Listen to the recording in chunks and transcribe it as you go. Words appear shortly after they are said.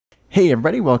Hey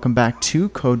everybody, welcome back to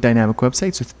Code Dynamic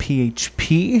Websites with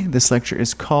PHP. This lecture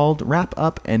is called Wrap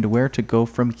Up and Where to Go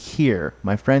From Here.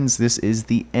 My friends, this is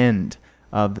the end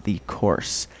of the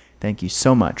course. Thank you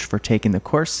so much for taking the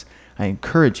course. I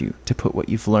encourage you to put what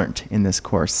you've learned in this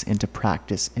course into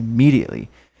practice immediately.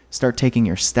 Start taking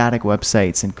your static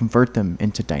websites and convert them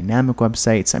into dynamic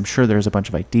websites. I'm sure there's a bunch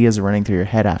of ideas running through your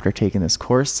head after taking this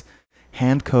course.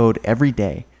 Hand code every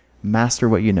day, master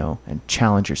what you know, and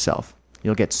challenge yourself.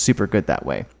 You'll get super good that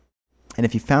way. And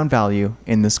if you found value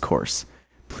in this course,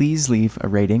 please leave a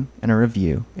rating and a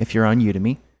review if you're on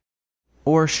Udemy,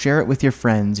 or share it with your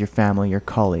friends, your family, your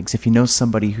colleagues. If you know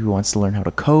somebody who wants to learn how to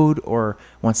code or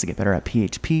wants to get better at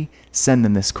PHP, send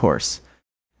them this course.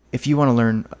 If you want to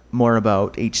learn more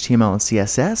about HTML and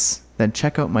CSS, then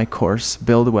check out my course,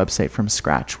 Build a Website from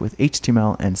Scratch with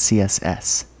HTML and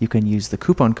CSS. You can use the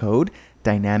coupon code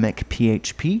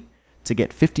DynamicPHP to get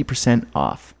 50%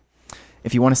 off.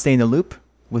 If you want to stay in the loop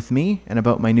with me and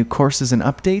about my new courses and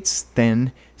updates,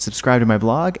 then subscribe to my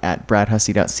blog at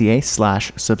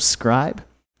bradhussey.ca/subscribe.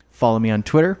 Follow me on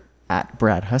Twitter at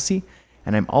bradhussey,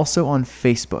 and I'm also on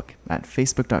Facebook at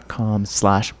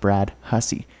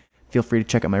facebook.com/bradhussey. Feel free to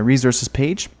check out my resources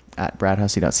page at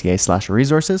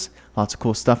bradhussey.ca/resources. Lots of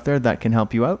cool stuff there that can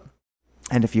help you out.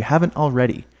 And if you haven't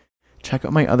already, check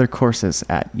out my other courses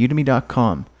at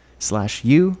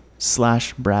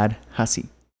udemy.com/u/bradhussey.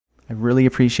 I really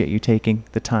appreciate you taking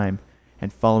the time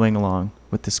and following along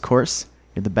with this course.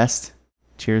 You're the best.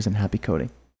 Cheers and happy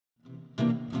coding.